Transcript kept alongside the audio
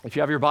If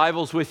you have your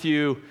Bibles with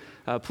you,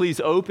 please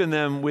open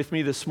them with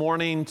me this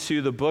morning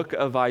to the book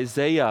of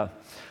Isaiah.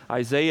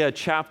 Isaiah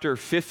chapter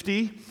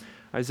 50.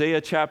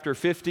 Isaiah chapter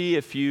 50.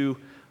 If you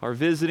are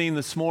visiting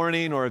this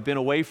morning or have been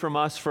away from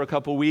us for a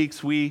couple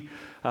weeks, we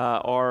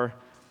are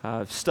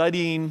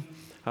studying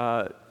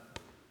the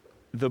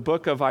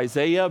book of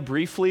Isaiah.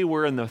 Briefly,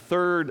 we're in the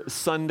third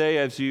Sunday,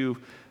 as you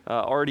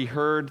already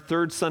heard,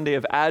 third Sunday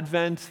of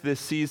Advent, this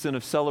season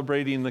of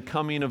celebrating the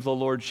coming of the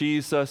Lord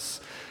Jesus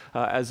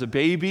as a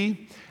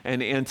baby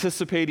and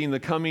anticipating the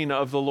coming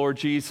of the Lord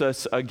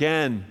Jesus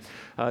again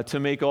to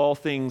make all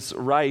things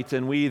right.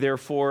 And we,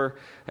 therefore,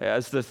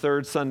 as the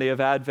third Sunday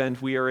of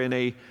Advent, we are in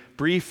a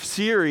brief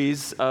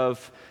series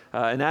of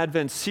an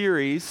Advent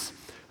series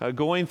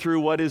going through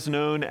what is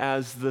known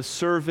as the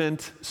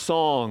servant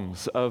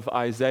songs of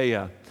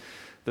Isaiah.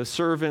 The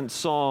servant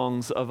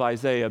songs of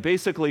Isaiah.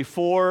 Basically,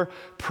 four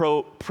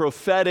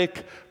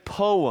prophetic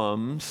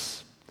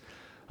poems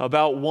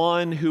about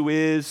one who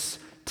is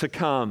to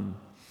come,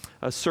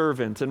 a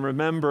servant. And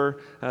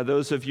remember,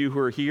 those of you who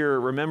are here,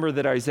 remember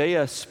that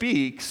Isaiah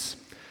speaks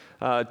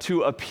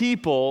to a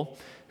people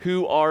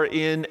who are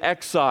in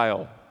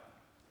exile,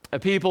 a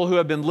people who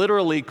have been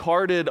literally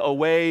carted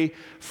away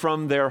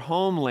from their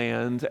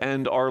homeland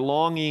and are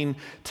longing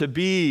to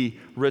be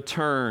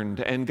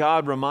returned. And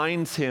God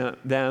reminds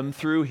them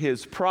through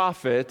his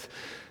prophet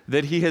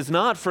that he has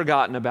not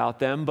forgotten about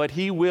them, but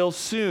he will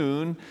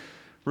soon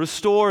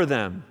restore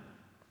them.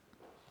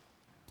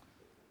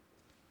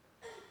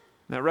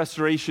 That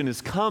restoration is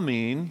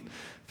coming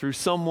through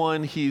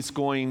someone he's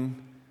going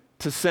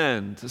to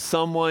send,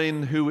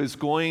 someone who is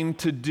going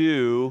to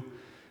do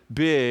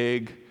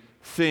big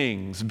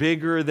things,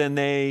 bigger than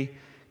they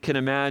can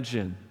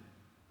imagine.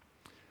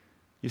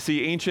 You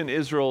see, ancient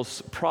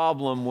Israel's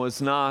problem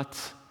was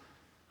not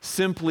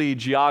simply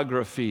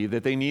geography,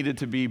 that they needed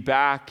to be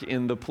back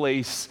in the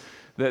place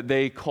that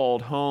they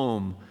called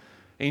home.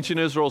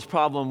 Ancient Israel's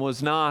problem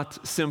was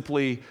not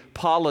simply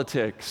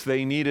politics.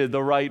 They needed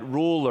the right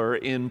ruler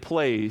in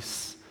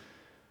place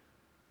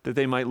that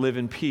they might live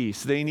in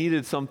peace. They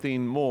needed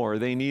something more.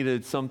 They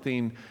needed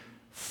something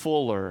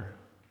fuller.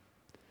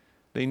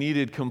 They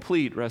needed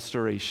complete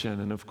restoration.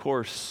 And of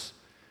course,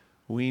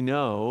 we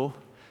know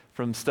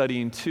from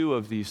studying two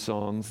of these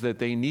songs that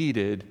they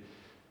needed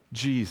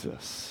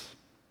Jesus.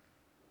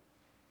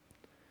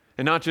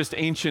 And not just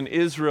ancient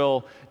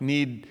Israel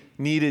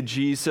needed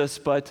Jesus,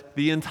 but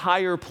the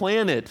entire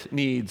planet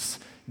needs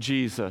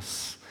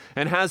Jesus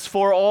and has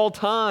for all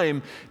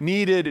time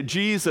needed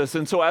Jesus.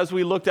 And so as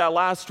we looked at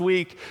last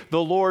week,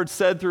 the Lord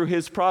said through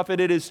his prophet,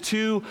 "It is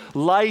too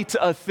light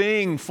a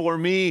thing for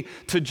me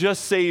to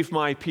just save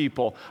my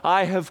people.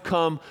 I have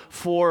come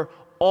for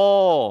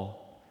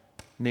all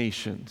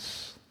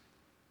nations."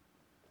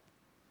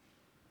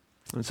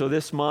 And so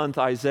this month,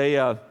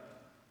 Isaiah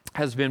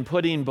has been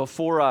putting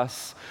before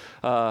us,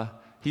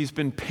 he's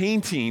been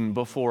painting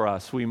before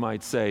us, we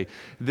might say,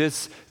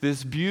 this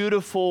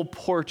beautiful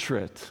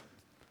portrait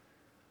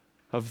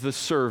of the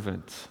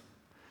servant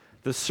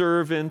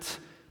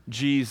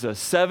Jesus.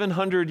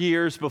 700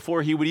 years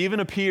before he would even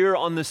appear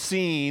on the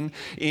scene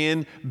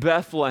in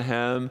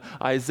Bethlehem,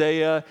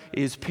 Isaiah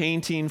is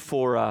painting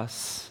for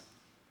us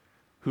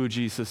who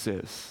Jesus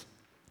is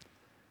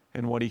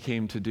and what he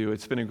came to do.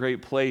 It's been a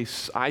great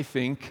place, I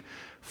think,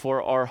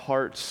 for our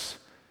hearts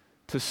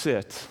to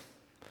sit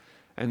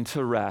and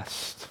to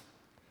rest,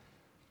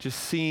 just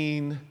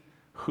seeing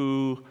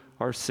who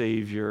our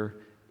Savior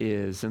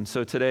is. And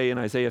so today in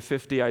Isaiah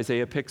 50,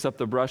 Isaiah picks up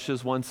the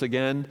brushes once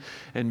again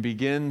and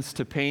begins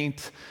to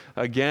paint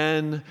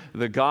again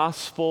the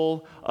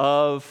gospel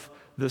of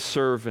the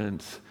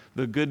servant,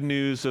 the good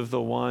news of the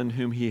one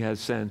whom he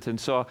has sent. And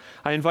so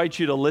I invite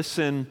you to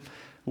listen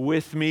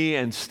with me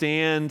and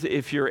stand,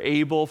 if you're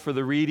able, for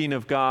the reading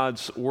of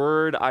God's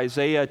word.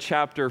 Isaiah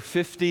chapter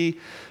 50,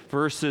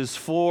 verses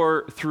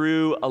 4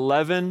 through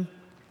 11.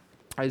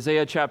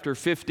 Isaiah chapter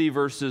 50,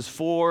 verses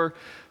 4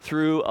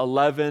 through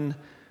 11.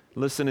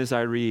 Listen as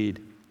I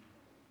read.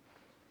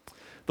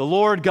 "The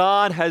Lord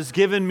God has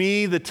given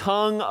me the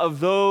tongue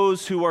of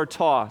those who are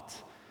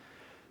taught,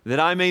 that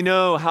I may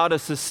know how to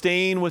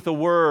sustain with a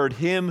word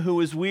him who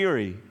is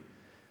weary.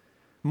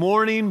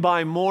 Morning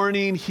by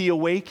morning he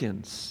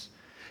awakens.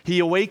 He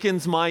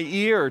awakens my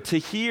ear to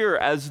hear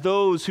as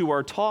those who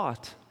are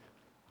taught.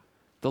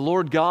 The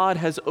Lord God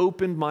has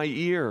opened my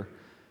ear,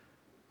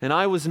 and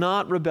I was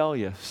not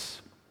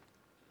rebellious.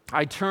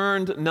 I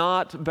turned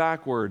not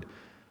backward.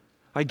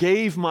 I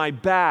gave my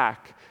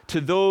back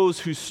to those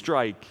who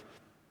strike,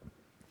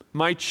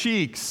 my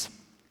cheeks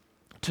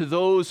to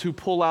those who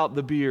pull out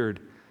the beard.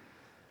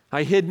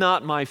 I hid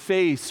not my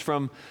face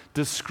from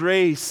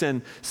disgrace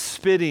and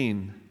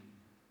spitting,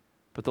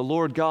 but the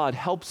Lord God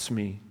helps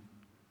me.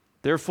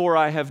 Therefore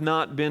I have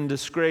not been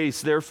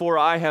disgraced. Therefore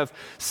I have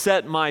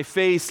set my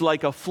face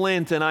like a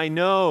flint, and I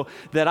know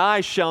that I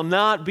shall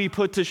not be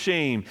put to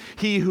shame.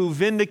 He who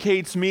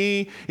vindicates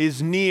me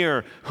is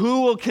near.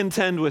 Who will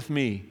contend with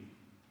me?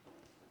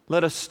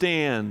 Let us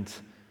stand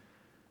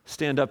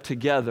stand up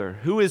together.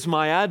 Who is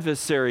my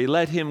adversary?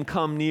 Let him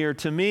come near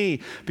to me.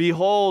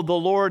 Behold, the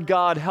Lord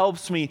God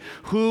helps me.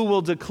 Who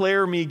will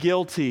declare me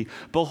guilty?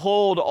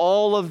 Behold,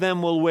 all of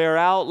them will wear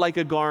out like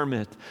a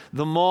garment.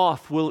 The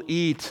moth will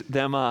eat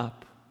them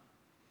up.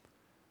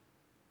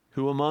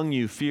 Who among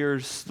you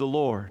fears the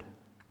Lord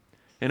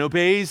and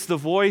obeys the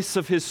voice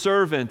of his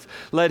servant?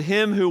 Let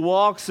him who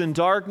walks in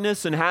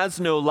darkness and has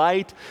no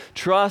light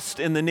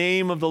trust in the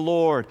name of the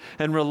Lord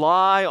and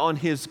rely on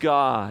his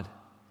God.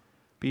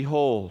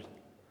 Behold,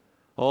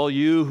 all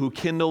you who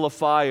kindle a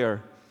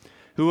fire,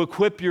 who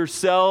equip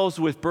yourselves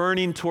with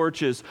burning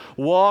torches,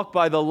 walk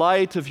by the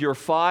light of your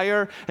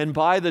fire and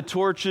by the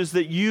torches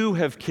that you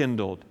have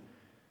kindled.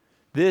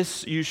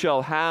 This you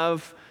shall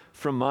have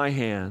from my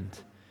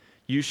hand.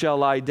 You shall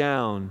lie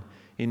down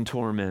in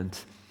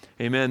torment.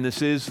 Amen.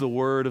 This is the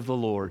word of the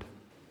Lord.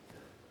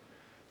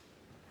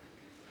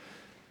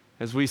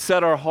 As we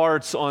set our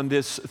hearts on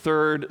this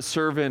third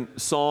servant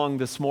song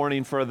this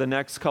morning for the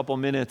next couple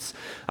minutes,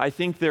 I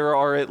think there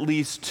are at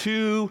least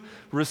two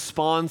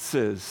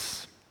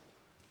responses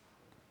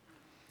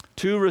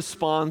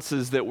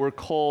that we're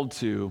called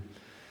to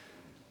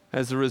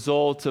as a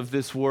result of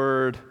this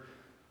word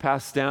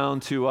passed down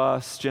to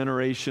us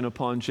generation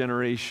upon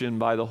generation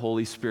by the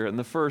Holy Spirit. And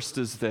the first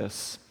is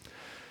this: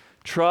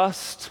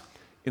 trust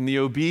in the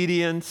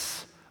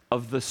obedience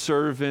of the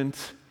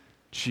servant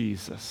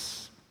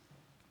Jesus.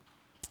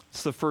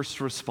 It's the first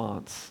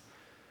response.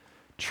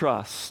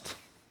 Trust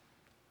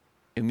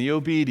in the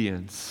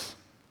obedience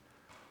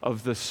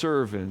of the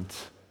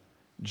servant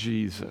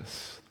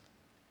Jesus.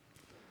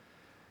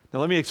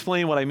 Now, let me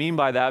explain what I mean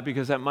by that,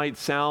 because that might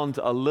sound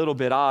a little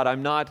bit odd.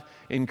 I'm not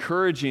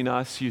encouraging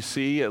us, you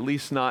see, at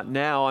least not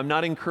now. I'm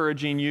not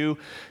encouraging you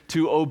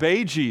to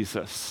obey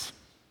Jesus.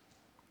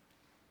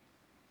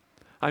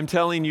 I'm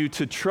telling you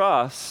to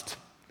trust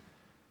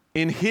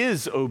in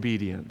his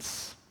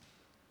obedience.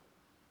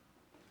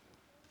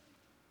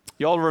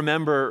 Y'all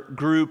remember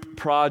group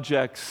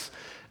projects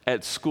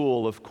at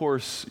school? Of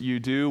course you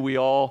do. We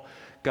all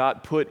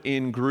got put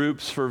in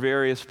groups for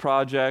various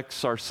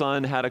projects. Our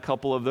son had a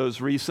couple of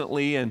those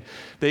recently, and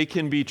they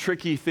can be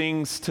tricky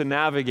things to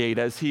navigate,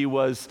 as he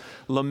was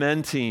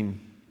lamenting,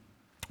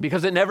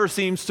 because it never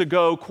seems to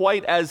go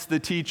quite as the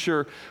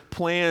teacher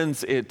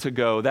plans it to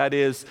go. That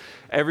is,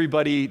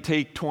 everybody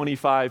take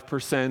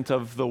 25%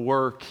 of the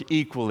work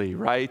equally,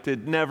 right?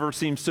 It never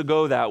seems to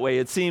go that way.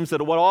 It seems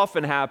that what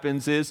often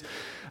happens is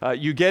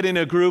you get in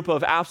a group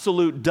of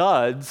absolute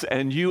duds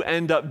and you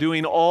end up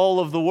doing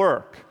all of the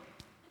work,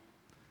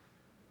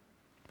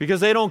 because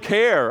they don't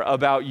care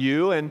about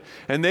you and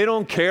they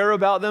don't care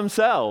about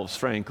themselves,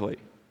 frankly.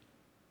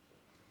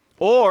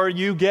 Or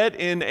you get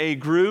in a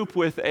group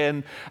with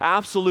an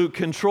absolute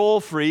control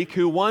freak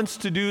who wants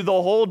to do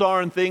the whole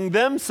darn thing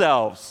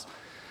themselves.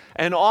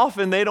 And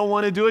often they don't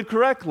want to do it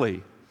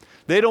correctly.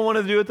 They don't want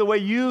to do it the way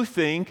you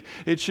think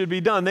it should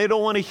be done. They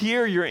don't want to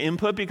hear your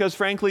input because,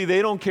 frankly,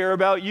 they don't care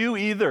about you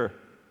either.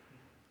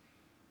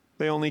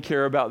 They only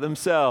care about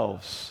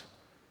themselves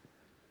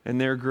and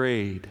their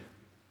grade.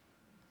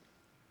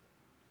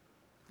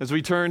 As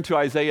we turn to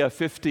Isaiah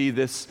 50,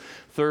 this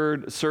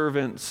third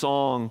servant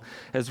song,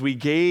 as we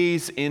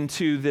gaze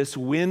into this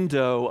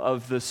window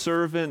of the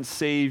servant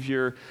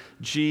Savior,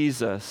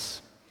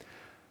 Jesus,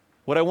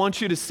 what I want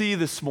you to see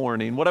this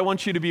morning, what I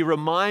want you to be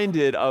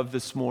reminded of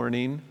this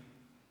morning,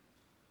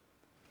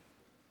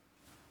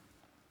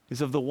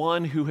 is of the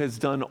one who has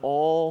done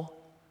all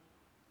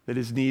that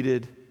is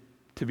needed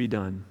to be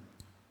done.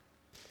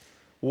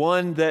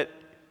 One that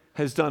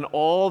has done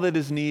all that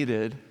is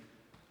needed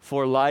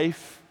for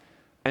life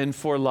and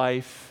for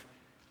life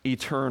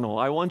eternal.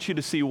 I want you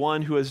to see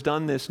one who has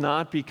done this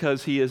not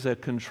because he is a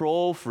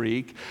control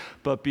freak,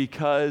 but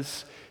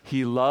because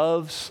he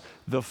loves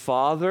the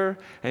Father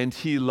and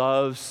he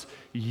loves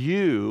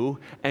you,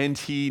 and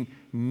he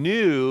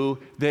knew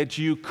that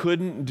you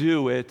couldn't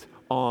do it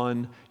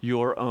on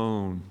your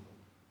own.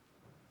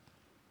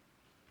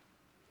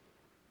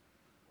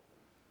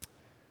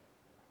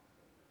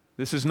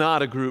 This is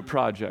not a group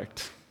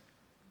project.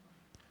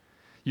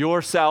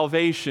 Your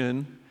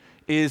salvation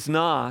is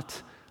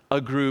not a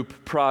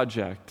group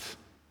project.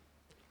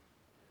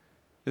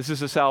 This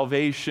is a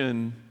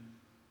salvation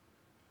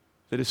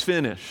that is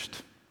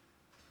finished.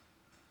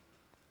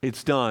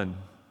 It's done.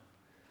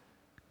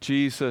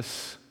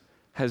 Jesus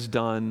has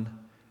done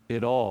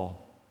it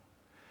all.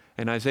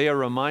 And Isaiah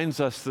reminds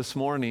us this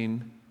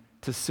morning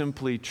to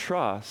simply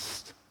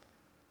trust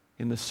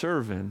in the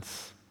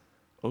servant's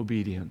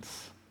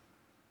obedience.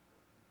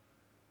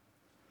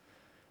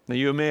 Now,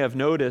 you may have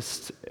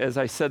noticed as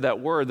I said that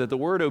word that the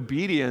word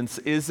obedience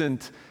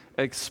isn't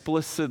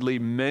explicitly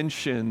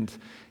mentioned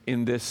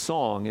in this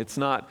song. It's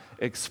not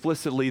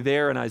explicitly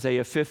there in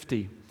Isaiah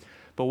 50.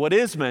 But what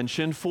is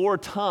mentioned 4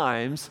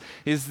 times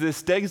is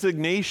this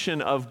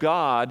designation of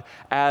God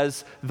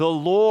as the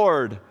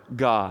Lord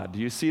God. Do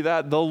you see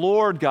that? The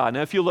Lord God.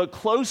 Now, if you look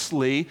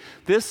closely,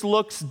 this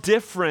looks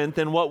different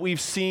than what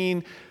we've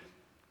seen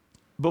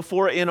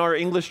before in our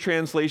English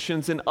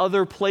translations in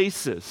other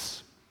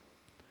places.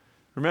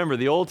 Remember,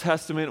 the Old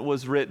Testament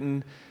was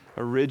written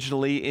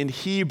originally in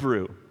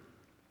Hebrew.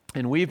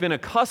 And we've been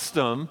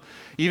accustomed,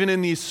 even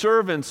in these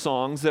servant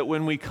songs, that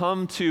when we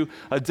come to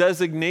a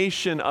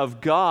designation of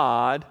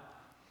God,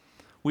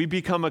 we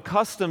become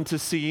accustomed to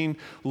seeing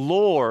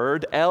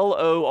Lord,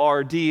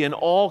 L-O-R-D, in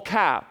all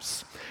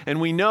caps. And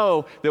we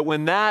know that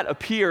when that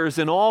appears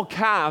in all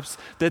caps,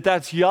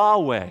 that's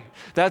Yahweh.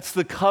 That's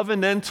the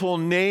covenantal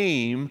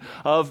name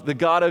of the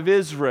God of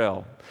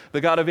Israel,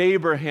 the God of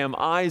Abraham,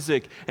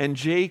 Isaac, and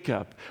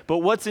Jacob. But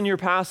what's in your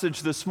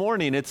passage this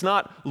morning? It's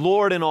not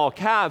Lord in all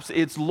caps,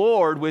 it's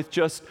Lord with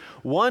just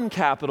one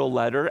capital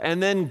letter,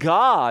 and then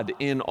God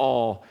in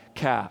all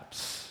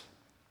caps.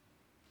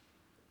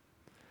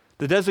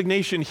 The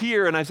designation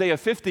here in Isaiah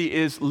 50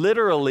 is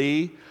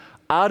literally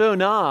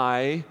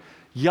Adonai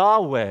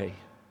Yahweh,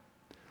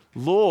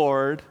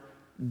 Lord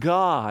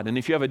God. And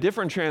if you have a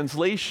different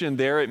translation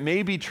there, it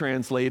may be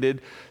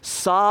translated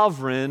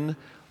Sovereign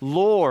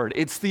Lord.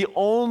 It's the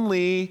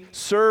only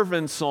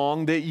servant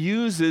song that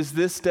uses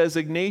this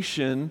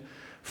designation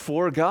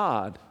for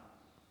God.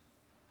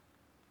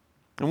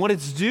 And what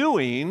it's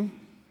doing,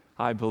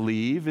 I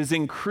believe, is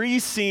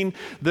increasing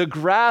the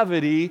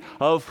gravity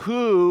of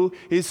who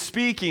is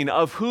speaking,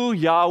 of who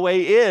Yahweh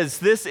is.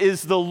 This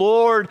is the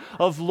Lord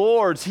of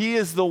Lords. He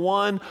is the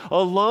one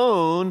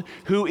alone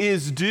who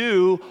is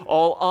due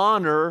all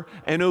honor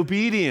and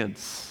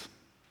obedience.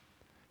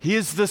 He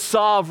is the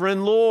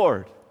sovereign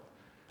Lord,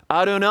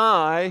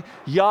 Adonai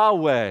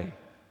Yahweh.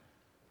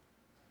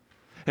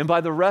 And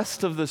by the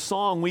rest of the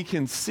song, we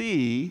can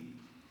see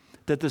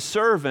that the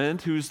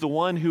servant, who's the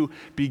one who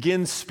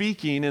begins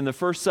speaking in the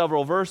first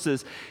several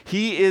verses,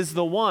 he is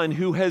the one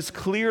who has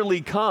clearly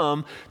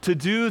come to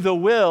do the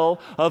will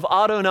of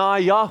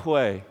Adonai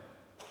Yahweh.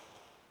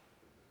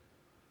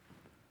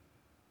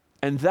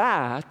 And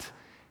that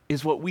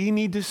is what we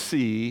need to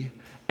see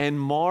and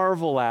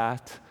marvel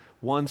at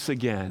once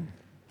again.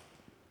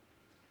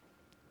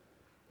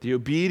 The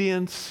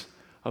obedience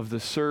of the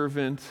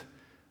servant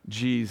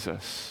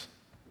Jesus,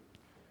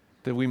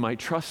 that we might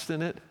trust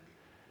in it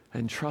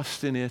and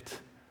trust in it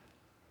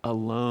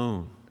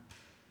alone.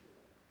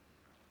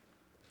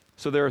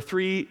 So there are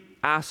three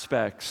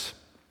aspects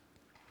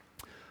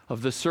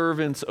of the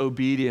servant's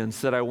obedience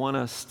that I want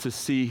us to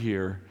see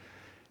here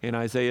in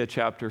Isaiah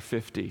chapter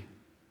 50.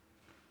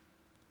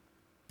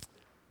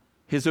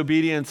 His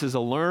obedience is a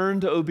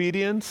learned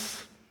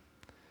obedience.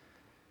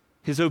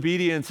 His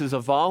obedience is a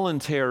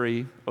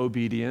voluntary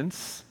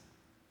obedience.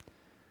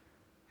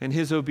 And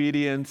his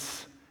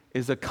obedience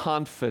is a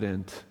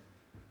confident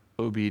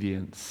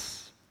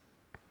obedience.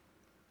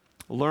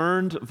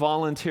 Learned,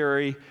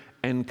 voluntary,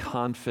 and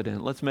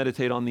confident. Let's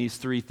meditate on these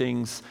three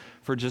things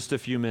for just a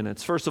few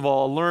minutes. First of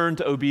all,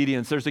 learned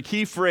obedience. There's a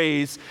key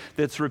phrase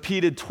that's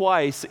repeated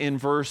twice in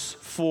verse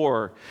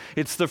 4.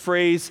 It's the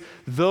phrase,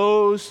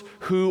 those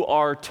who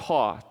are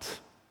taught.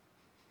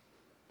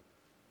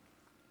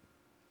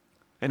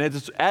 And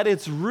at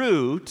its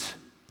root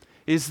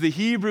is the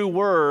Hebrew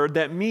word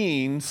that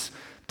means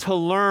to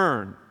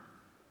learn.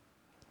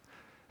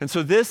 And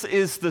so this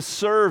is the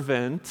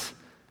servant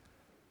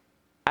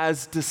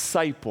as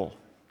disciple.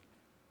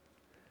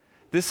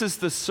 This is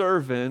the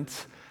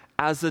servant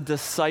as a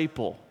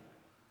disciple.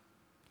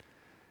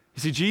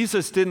 You see,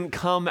 Jesus didn't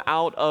come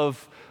out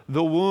of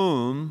the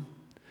womb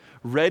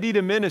ready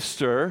to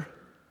minister,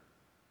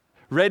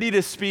 ready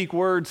to speak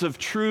words of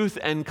truth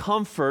and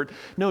comfort.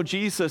 No,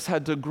 Jesus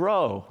had to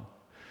grow.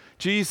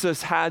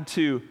 Jesus had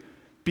to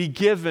be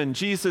given.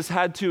 Jesus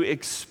had to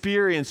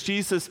experience.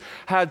 Jesus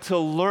had to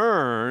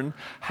learn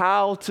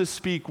how to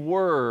speak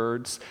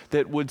words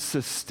that would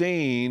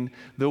sustain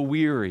the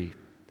weary,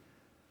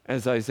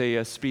 as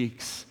Isaiah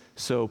speaks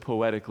so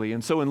poetically.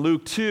 And so in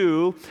Luke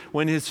 2,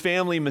 when his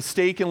family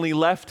mistakenly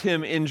left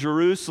him in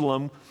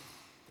Jerusalem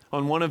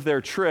on one of their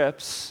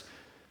trips,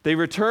 they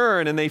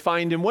return and they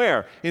find him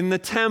where? In the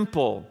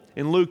temple.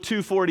 In Luke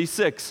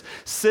 2:46,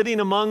 sitting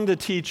among the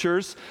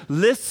teachers,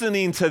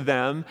 listening to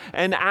them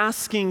and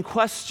asking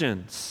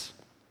questions.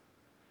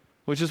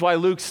 Which is why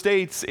Luke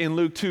states in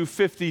Luke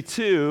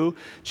 2:52,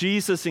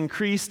 Jesus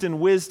increased in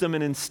wisdom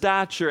and in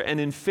stature and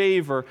in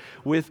favor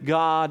with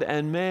God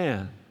and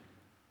man.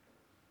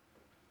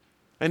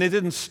 And it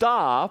didn't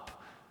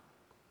stop.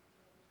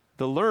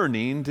 The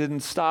learning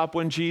didn't stop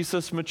when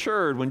Jesus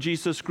matured, when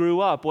Jesus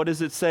grew up. What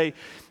does it say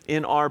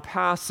in our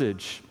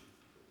passage?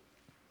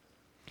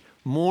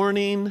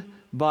 Morning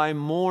by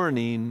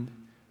morning,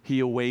 he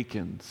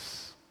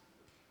awakens.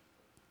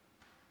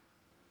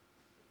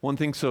 One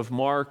thinks of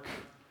Mark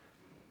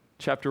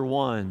chapter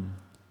 1.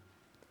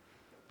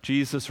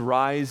 Jesus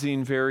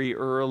rising very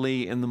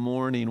early in the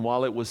morning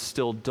while it was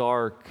still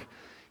dark,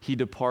 he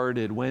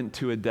departed, went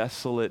to a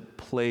desolate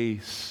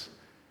place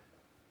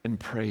and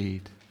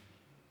prayed.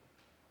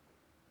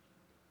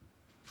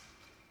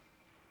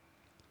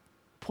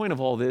 The point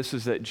of all this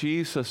is that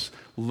Jesus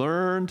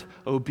learned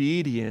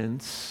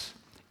obedience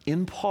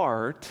in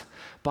part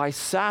by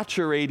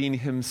saturating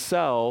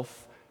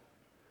himself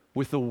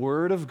with the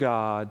Word of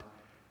God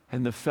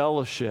and the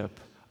fellowship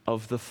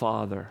of the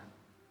Father.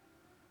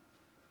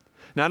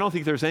 Now, I don't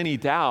think there's any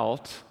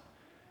doubt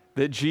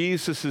that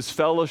Jesus'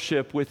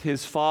 fellowship with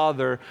his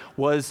Father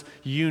was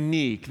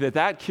unique,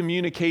 that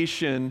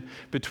communication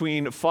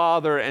between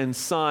Father and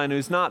Son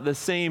is not the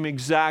same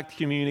exact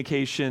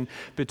communication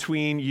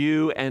between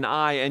you and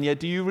I. And yet,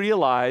 do you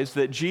realize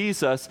that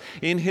Jesus,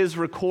 in his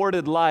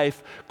recorded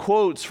life,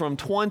 quotes from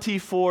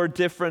 24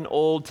 different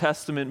Old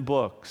Testament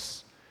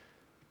books?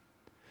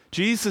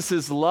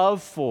 Jesus'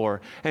 love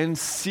for and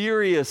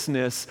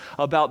seriousness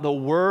about the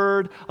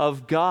Word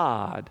of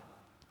God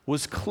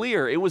was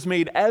clear. It was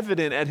made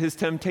evident at his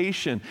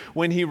temptation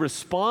when he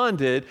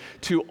responded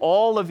to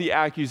all of the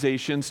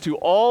accusations, to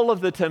all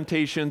of the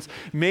temptations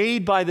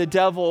made by the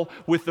devil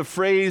with the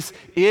phrase,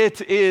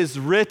 "It is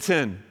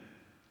written."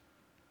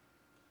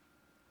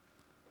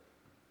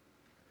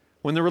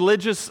 When the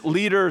religious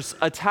leaders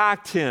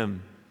attacked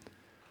him,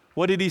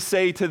 what did he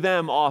say to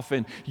them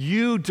often?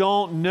 You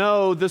don't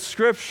know the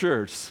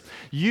Scriptures.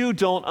 You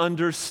don't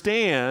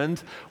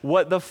understand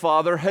what the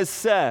Father has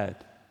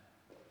said.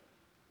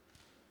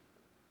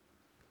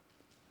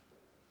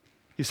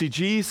 You see,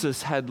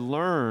 Jesus had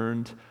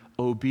learned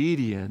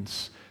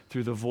obedience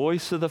through the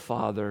voice of the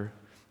Father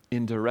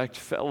in direct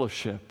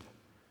fellowship.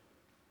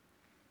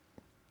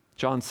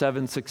 John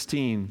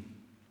 7:16,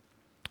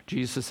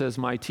 Jesus says,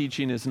 "My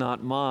teaching is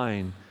not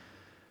mine,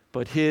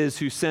 but his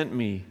who sent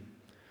me."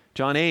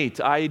 John 8,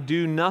 "I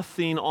do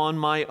nothing on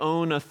my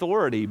own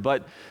authority,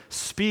 but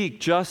speak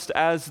just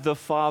as the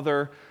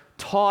Father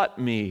taught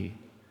me."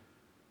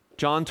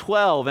 John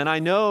 12, "And I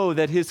know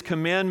that his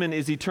commandment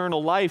is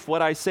eternal life.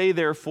 What I say,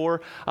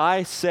 therefore,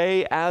 I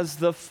say as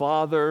the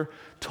Father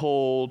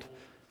told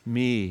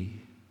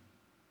me."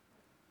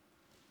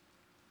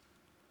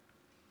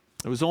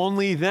 It was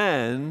only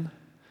then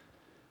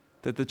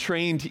that the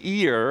trained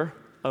ear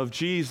of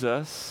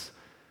Jesus,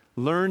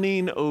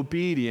 learning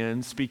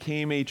obedience,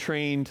 became a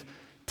trained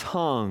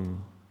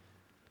tongue,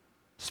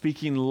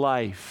 speaking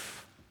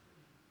life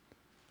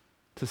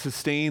to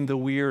sustain the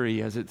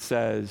weary, as it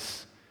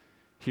says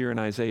here in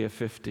Isaiah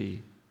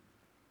 50.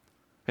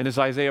 And as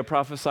Isaiah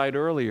prophesied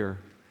earlier,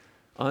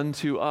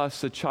 unto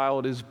us a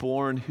child is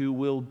born who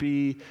will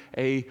be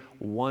a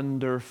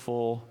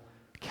wonderful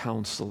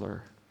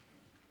counselor.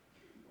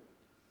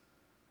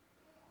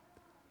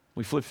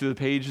 We flip through the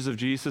pages of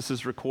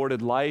Jesus'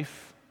 recorded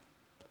life.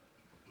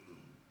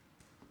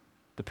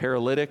 The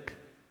paralytic,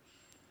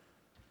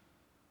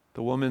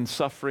 the woman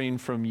suffering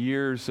from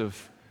years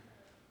of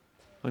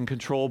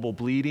uncontrollable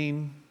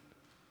bleeding,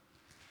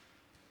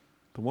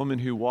 the woman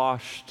who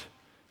washed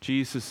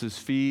Jesus'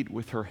 feet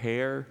with her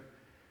hair,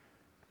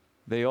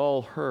 they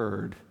all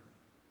heard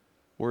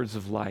words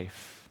of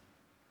life.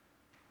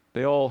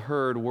 They all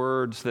heard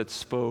words that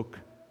spoke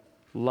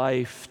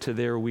life to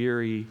their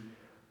weary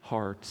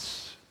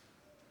hearts.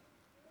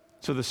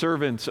 So the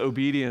servant's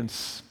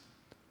obedience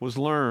was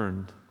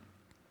learned.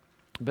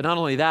 But not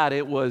only that,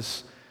 it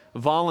was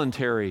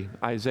voluntary,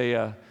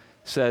 Isaiah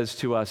says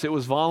to us. It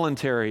was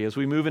voluntary. As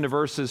we move into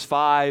verses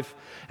 5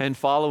 and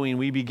following,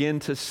 we begin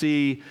to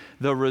see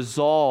the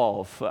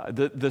resolve,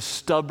 the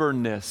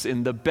stubbornness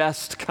in the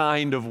best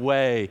kind of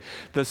way,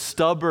 the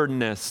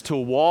stubbornness to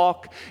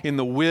walk in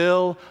the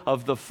will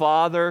of the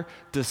Father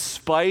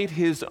despite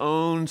his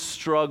own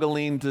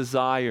struggling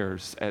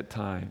desires at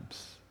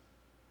times.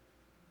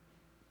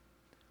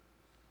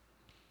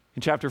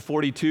 In chapter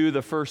 42,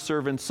 the first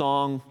servant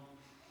song,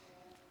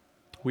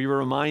 we were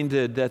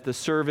reminded that the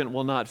servant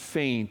will not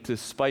faint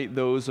despite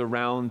those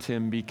around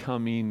him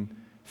becoming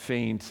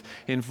faint.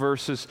 In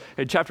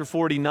chapter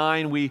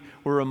 49, we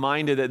were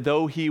reminded that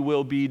though he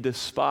will be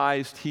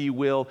despised, he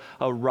will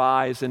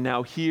arise. And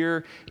now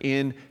here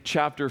in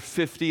chapter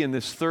 50, in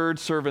this third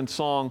servant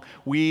song,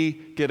 we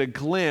get a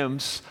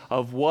glimpse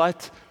of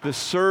what the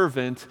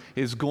servant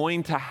is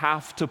going to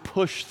have to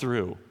push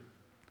through,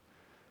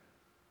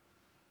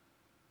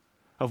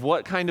 of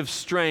what kind of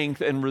strength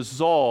and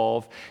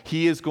resolve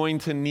he is going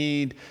to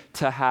need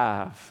to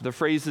have. The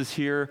phrases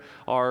here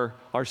are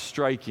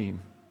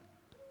striking.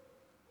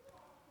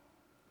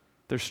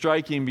 They're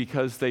striking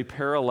because they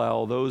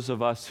parallel those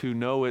of us who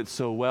know it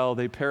so well.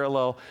 They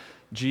parallel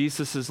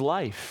Jesus'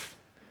 life.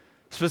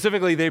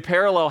 Specifically, they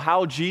parallel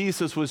how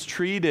Jesus was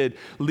treated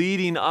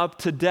leading up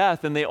to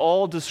death, and they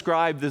all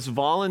describe this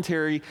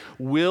voluntary,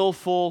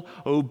 willful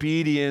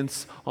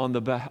obedience on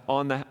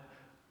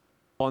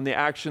the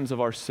actions of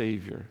our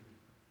Savior.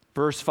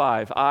 Verse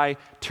 5, I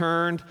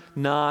turned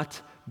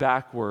not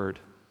backward.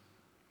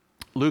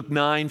 Luke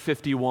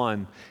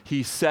 9:51,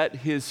 he set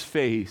his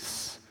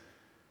face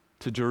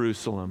to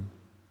Jerusalem.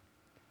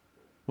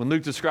 When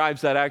Luke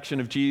describes that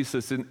action of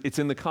Jesus, it's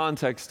in the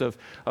context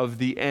of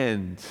the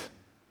end.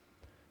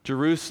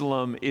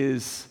 Jerusalem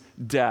is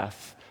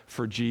death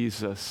for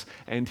Jesus,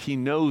 and he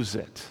knows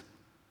it.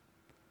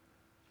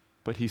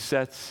 But he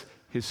sets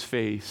his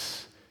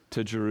face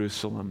to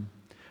Jerusalem.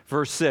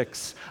 Verse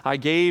 6, I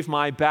gave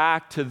my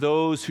back to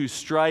those who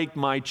strike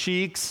my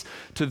cheeks,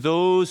 to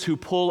those who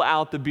pull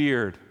out the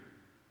beard.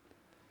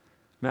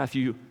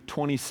 Matthew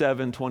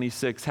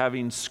 27:26,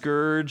 having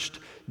scourged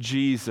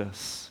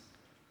Jesus,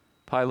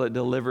 Pilate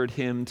delivered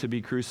him to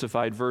be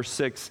crucified. Verse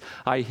 6,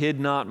 I hid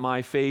not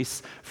my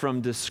face from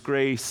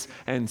disgrace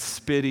and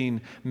spitting.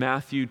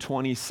 Matthew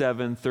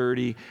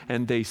 27:30,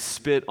 and they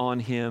spit on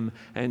him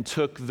and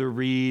took the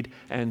reed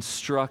and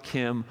struck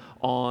him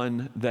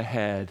on the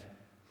head.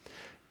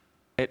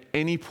 At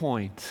any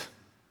point,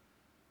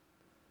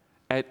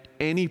 the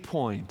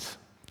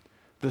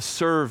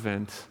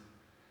servant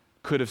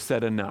could have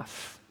said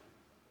enough.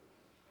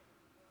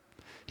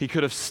 He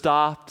could have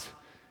stopped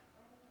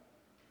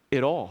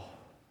it all.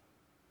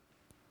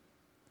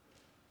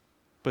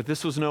 But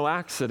this was no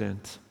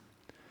accident.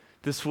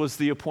 This was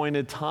the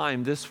appointed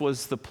time. This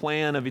was the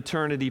plan of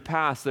eternity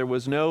past. There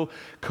was no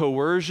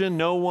coercion.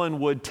 No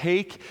one would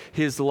take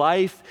his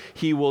life.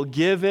 He will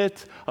give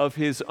it of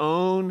his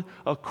own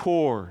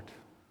accord.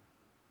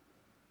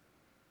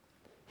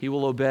 He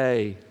will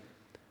obey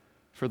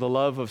for the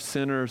love of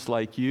sinners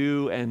like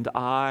you and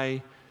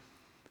I.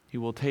 He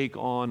will take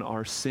on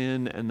our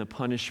sin and the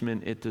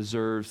punishment it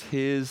deserves.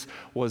 His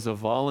was a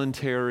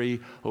voluntary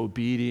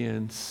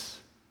obedience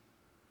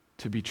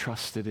to be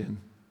trusted in.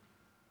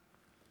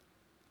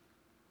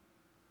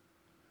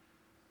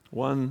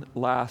 One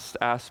last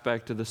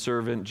aspect of the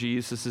servant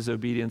Jesus'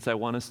 obedience I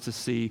want us to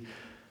see,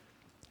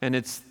 and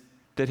it's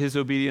that his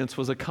obedience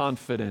was a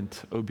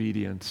confident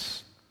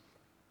obedience.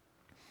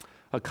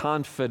 A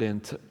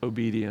confident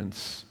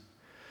obedience.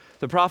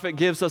 The prophet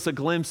gives us a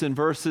glimpse in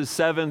verses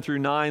 7 through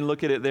 9,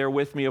 look at it there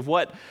with me, of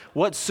what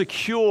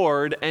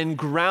secured and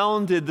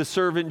grounded the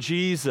servant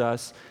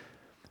Jesus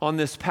on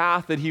this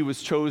path that he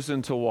was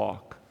chosen to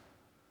walk.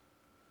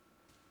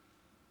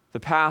 The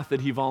path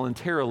that he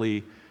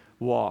voluntarily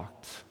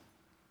walked.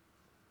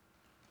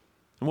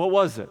 And what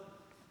was it?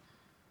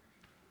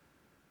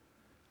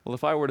 Well,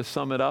 if I were to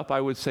sum it up,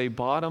 I would say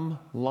bottom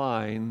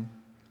line,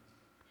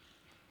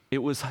 it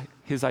was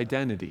his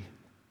identity.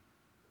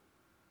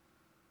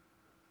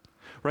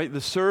 Right?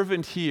 The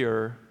servant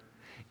here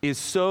is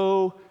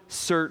so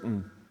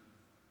certain.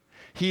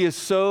 He is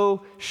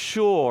so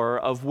sure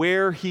of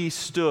where he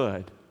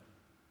stood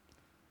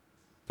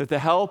that the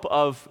help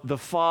of the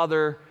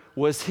Father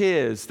was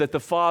his, that the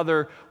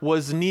Father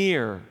was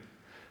near,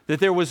 that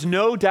there was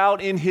no doubt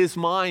in his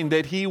mind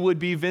that he would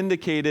be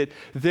vindicated.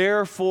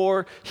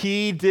 Therefore,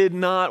 he did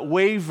not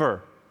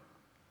waver.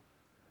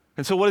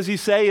 And so what does he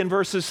say in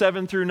verses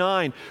 7 through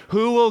 9?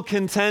 Who will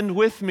contend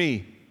with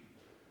me?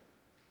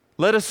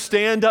 Let us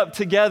stand up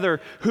together.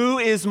 Who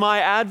is my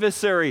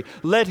adversary?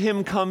 Let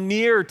him come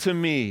near to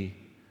me.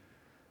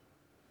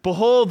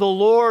 Behold, the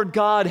Lord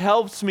God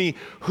helps me.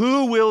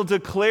 Who will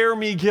declare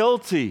me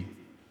guilty?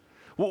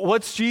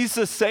 What's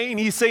Jesus saying?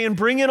 He's saying,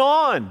 bring it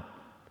on.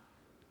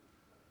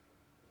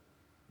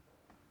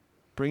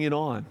 Bring it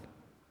on.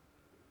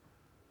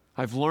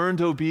 I've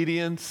learned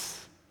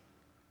obedience.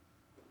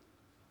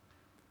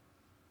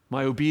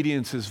 My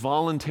obedience is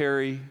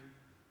voluntary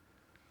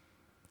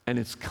and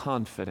it's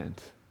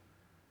confident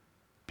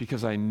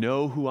because I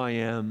know who I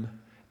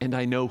am and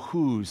I know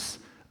whose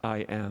I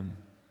am.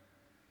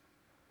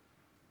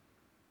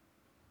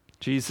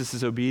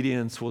 Jesus'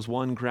 obedience was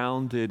one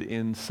grounded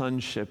in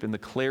sonship, in the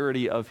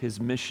clarity of his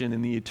mission,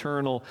 in the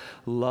eternal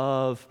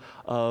love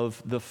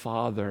of the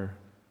Father.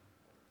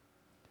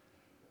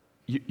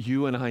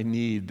 You and I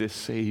need this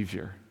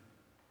Savior.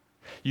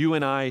 You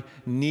and I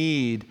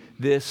need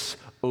this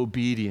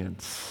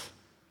obedience.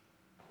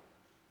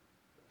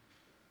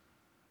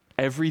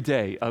 Every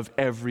day of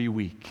every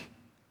week.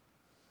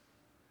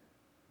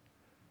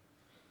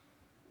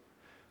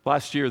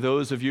 Last year,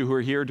 those of you who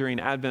are here during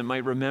Advent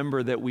might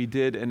remember that we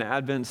did an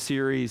Advent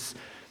series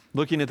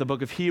looking at the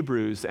book of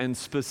Hebrews and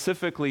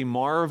specifically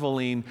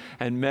marveling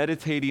and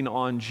meditating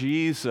on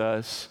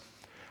Jesus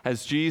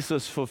as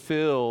Jesus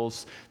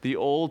fulfills the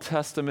Old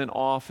Testament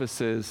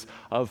offices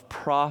of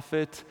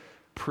prophet,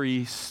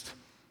 priest,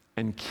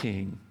 and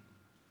king.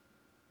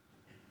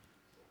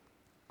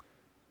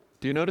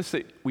 Do you notice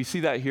that we see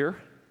that here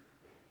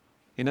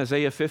in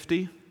Isaiah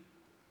 50?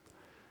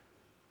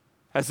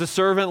 As the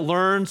servant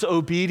learns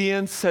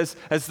obedience, as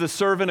the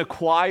servant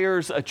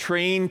acquires a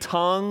trained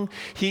tongue,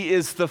 he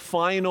is the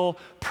final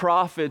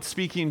prophet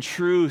speaking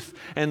truth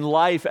and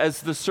life.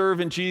 As the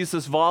servant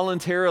Jesus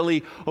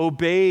voluntarily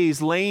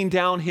obeys, laying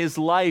down his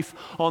life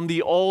on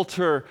the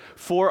altar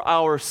for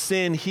our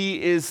sin,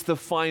 he is the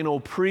final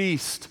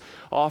priest,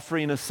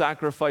 offering a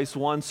sacrifice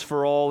once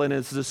for all. And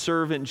as the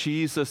servant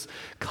Jesus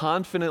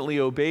confidently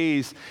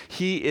obeys,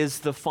 he is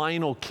the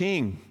final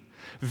king,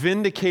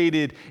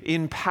 vindicated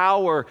in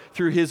power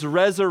through his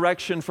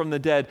resurrection from the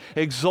dead,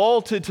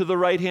 exalted to the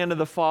right hand of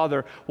the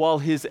Father, while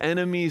his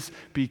enemies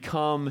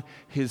become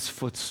his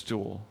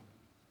footstool.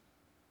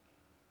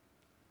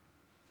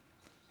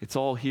 It's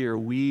all here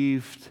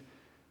weaved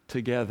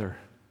together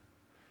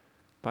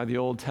by the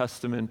Old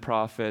Testament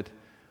prophet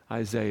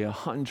Isaiah,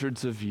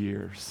 hundreds of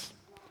years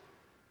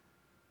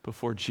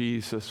before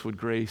Jesus would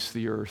grace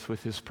the earth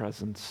with his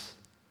presence.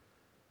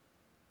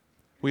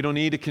 We don't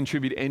need to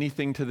contribute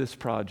anything to this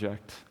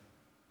project.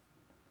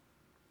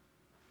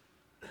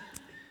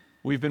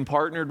 We've been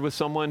partnered with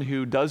someone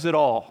who does it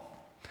all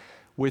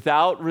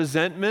without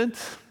resentment,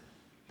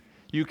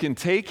 You can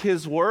take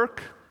his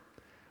work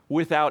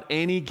without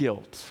any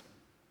guilt.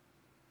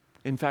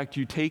 In fact,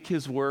 you take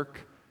his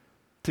work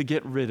to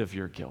get rid of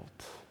your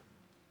guilt.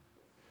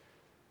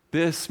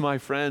 This, my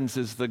friends,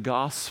 is the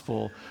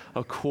gospel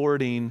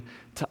according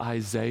to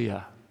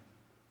Isaiah.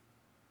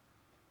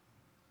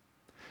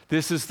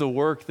 This is the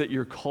work that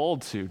you're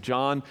called to.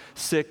 John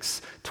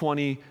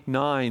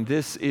 6:29.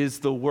 This is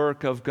the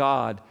work of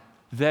God,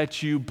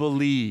 that you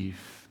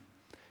believe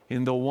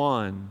in the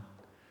one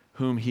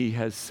whom he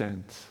has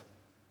sent.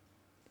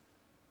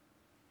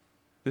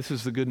 This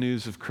is the good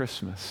news of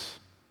Christmas.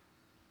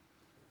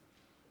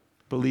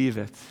 Believe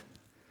it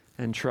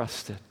and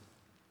trust it.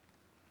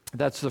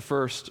 That's the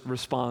first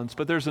response.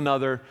 But there's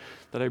another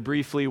that I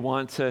briefly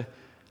want to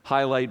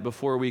highlight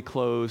before we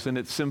close, and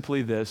it's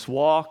simply this: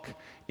 walk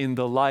in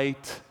the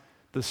light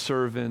the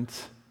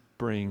servant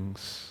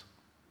brings.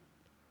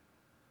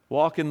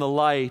 Walk in the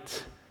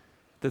light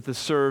that the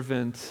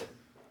servant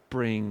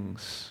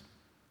brings.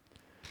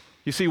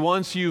 You see,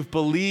 once you've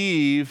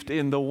believed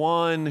in the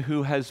one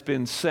who has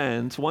been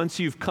sent, once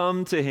you've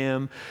come to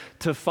him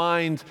to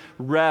find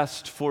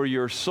rest for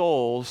your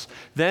souls,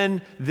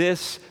 then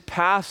this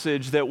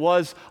passage that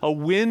was a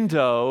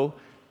window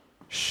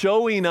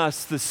showing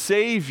us the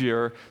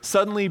Savior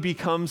suddenly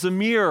becomes a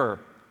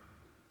mirror,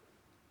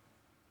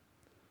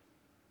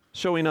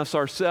 showing us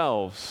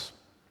ourselves.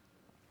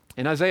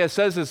 And Isaiah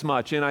says as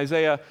much in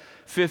Isaiah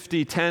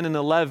 50:10 and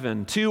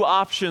 11. Two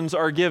options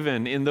are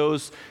given in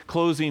those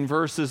closing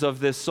verses of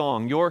this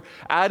song. Your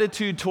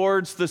attitude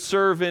towards the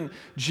servant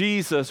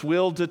Jesus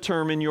will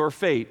determine your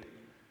fate.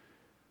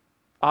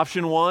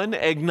 Option one,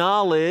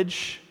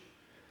 acknowledge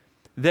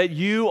that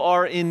you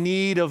are in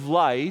need of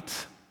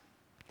light.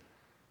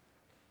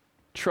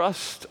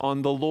 Trust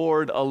on the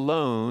Lord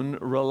alone,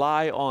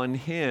 rely on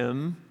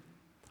him.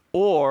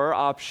 Or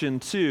option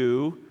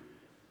two,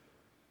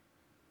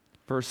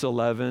 verse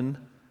 11,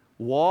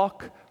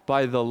 walk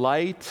by the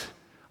light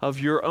of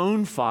your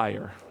own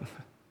fire.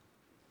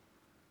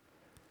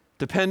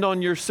 Depend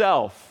on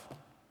yourself.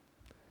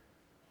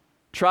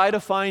 Try to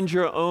find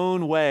your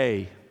own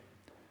way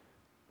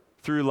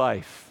through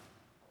life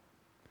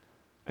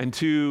and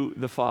to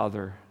the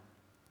Father.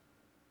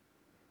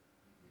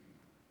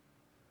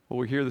 Well,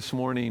 we're here this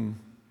morning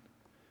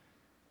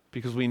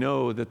because we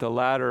know that the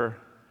latter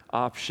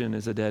option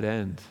is a dead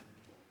end.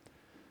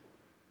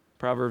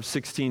 Proverbs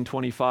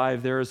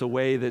 16:25, there is a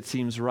way that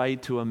seems right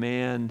to a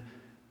man,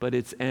 but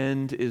its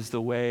end is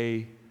the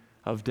way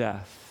of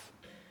death.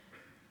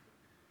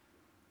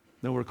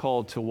 No, we're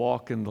called to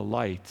walk in the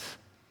light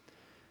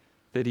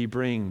that he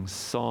brings.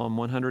 Psalm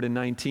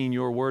 119,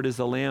 your word is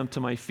a lamp to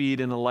my feet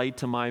and a light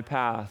to my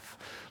path.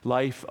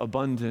 Life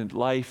abundant,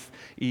 life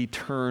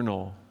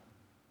eternal.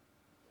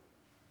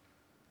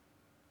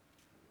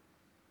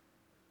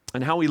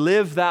 And how we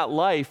live that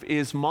life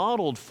is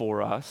modeled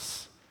for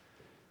us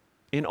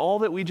in all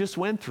that we just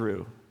went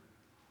through,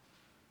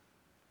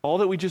 all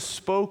that we just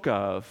spoke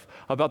of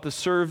about the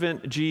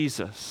servant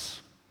Jesus.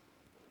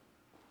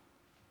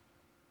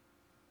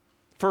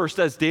 First,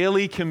 as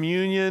daily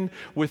communion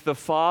with the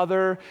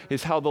Father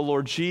is how the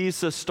Lord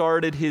Jesus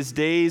started his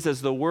days,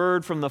 as the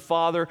word from the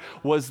Father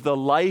was the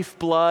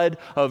lifeblood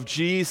of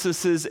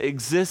Jesus'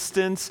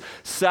 existence,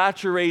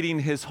 saturating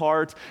his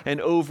heart and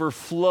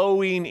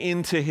overflowing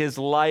into his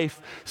life.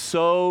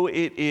 So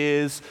it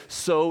is,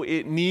 so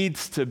it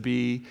needs to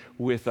be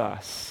with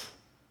us.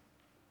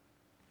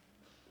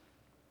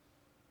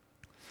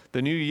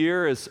 The new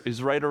year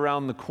is right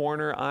around the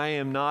corner. I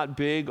am not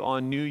big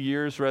on New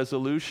Year's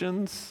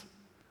resolutions,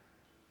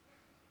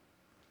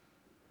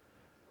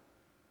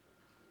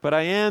 but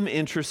I am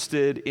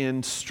interested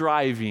in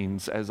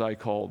strivings, as I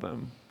call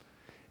them,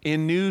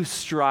 in new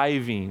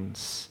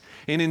strivings,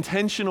 in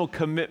intentional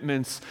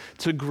commitments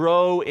to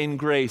grow in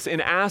grace,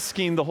 in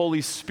asking the Holy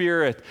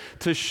Spirit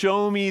to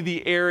show me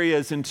the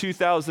areas in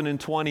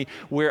 2020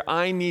 where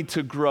I need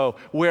to grow,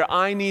 where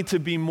I need to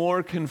be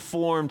more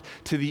conformed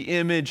to the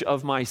image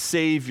of my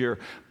Savior.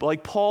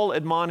 Like Paul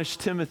admonished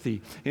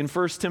Timothy in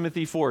 1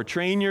 Timothy 4,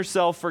 train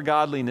yourself for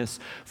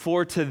godliness,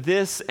 for to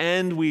this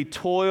end we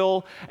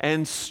toil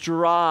and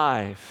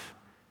strive,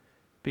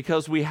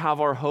 because we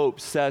have our hope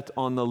set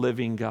on the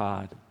living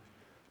God.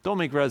 Don't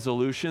make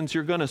resolutions.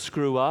 You're going to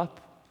screw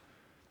up.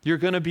 You're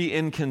going to be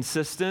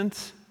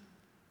inconsistent.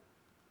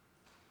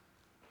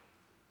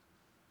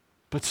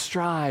 But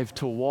strive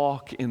to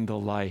walk in the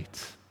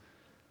light.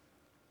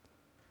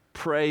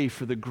 Pray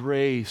for the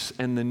grace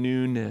and the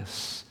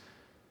newness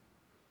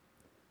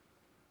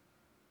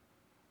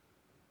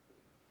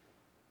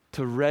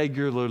to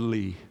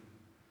regularly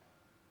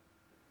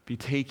be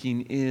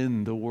taking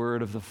in the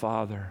word of the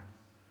Father,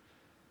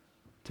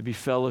 to be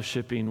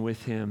fellowshipping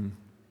with him.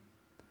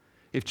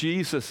 If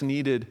Jesus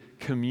needed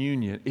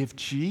communion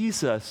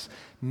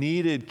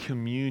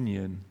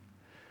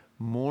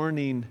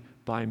morning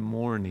by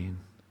morning,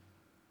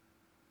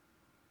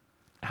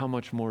 how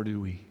much more do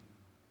we?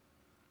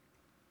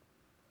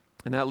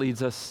 And that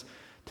leads us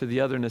to the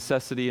other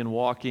necessity in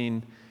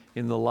walking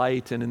in the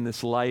light and in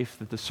this life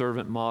that the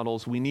servant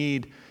models. We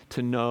need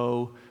to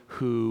know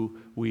who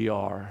we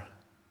are.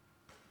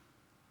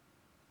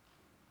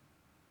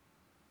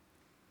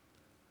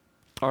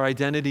 Our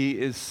identity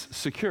is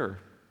secure.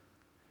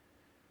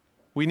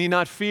 We need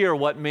not fear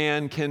what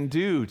man can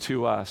do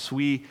to us.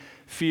 We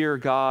fear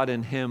God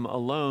and Him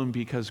alone,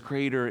 because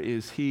greater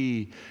is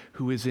He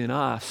who is in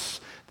us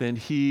than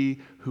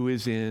he who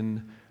is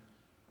in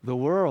the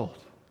world.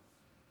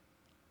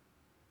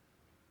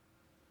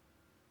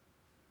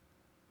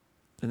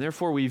 And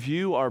therefore, we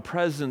view our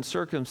present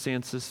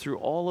circumstances through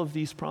all of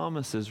these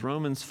promises.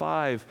 Romans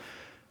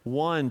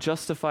 5:1,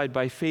 justified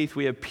by faith,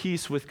 we have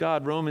peace with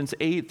God. Romans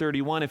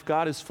 8:31, if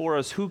God is for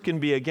us, who can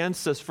be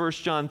against us?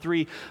 1 John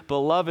 3,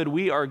 beloved,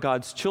 we are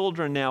God's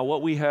children now.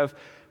 What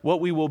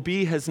we will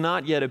be has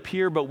not yet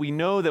appeared, but we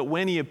know that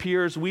when He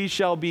appears, we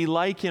shall be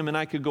like Him. And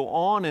I could go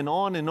on and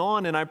on and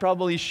on, and I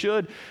probably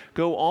should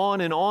go on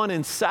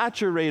and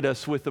saturate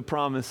us with the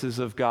promises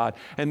of God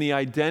and the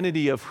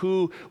identity of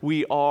who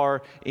we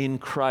are in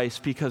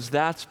Christ, because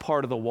that's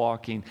part of the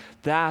walking.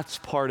 That's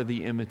part of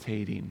the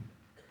imitating.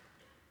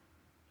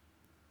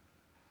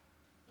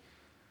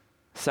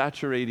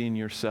 Saturating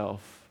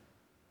yourself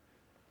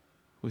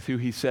with who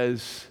He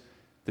says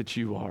that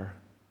you are.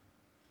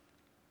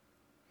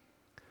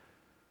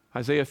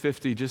 Isaiah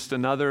 50, just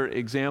another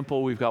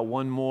example. We've got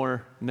one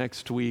more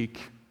next week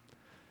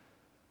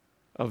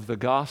of the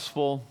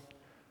gospel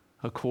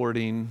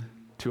according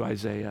to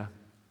Isaiah.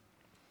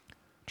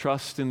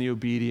 Trust in the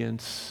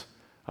obedience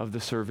of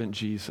the servant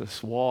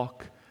Jesus.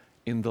 Walk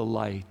in the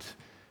light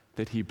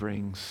that He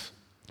brings.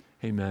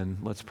 Amen.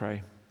 Let's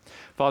pray.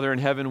 Father in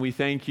heaven, we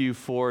thank You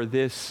for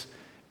this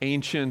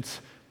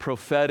ancient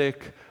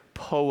prophetic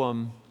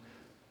poem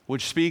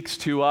which speaks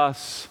to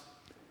us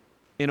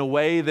in a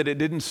way that it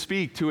didn't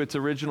speak to its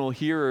original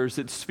hearers.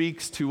 It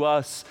speaks to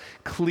us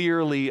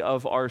clearly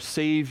of our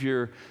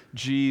Savior,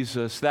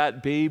 Jesus,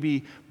 that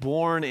baby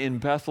born in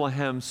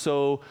Bethlehem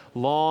so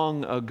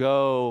long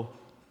ago,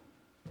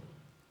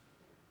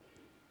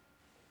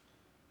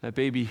 that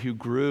baby who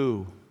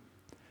grew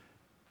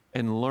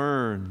and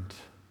learned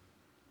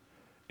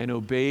and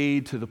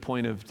obeyed to the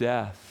point of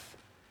death,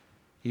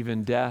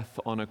 even death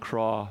on a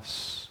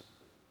cross.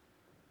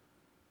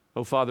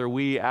 Oh, Father,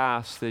 we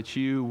ask that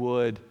You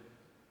would,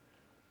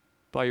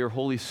 by Your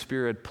Holy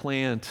Spirit,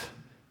 plant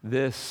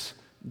this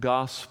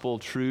gospel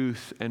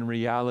truth and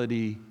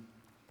reality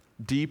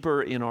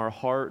deeper in our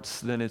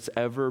hearts than it's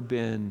ever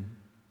been.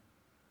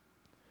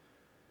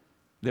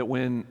 That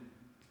when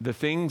the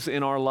things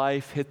in our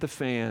life hit the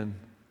fan,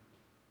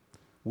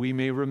 we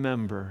may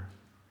remember,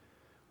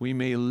 we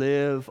may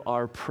live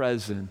our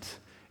present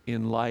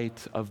in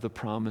light of the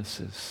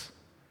promises,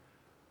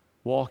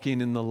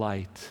 walking in the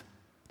light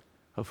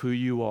of who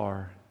You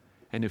are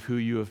and of who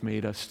You have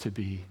made us to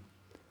be.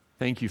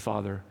 Thank You,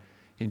 Father.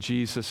 In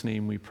Jesus'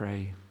 name we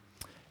pray.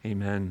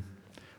 Amen.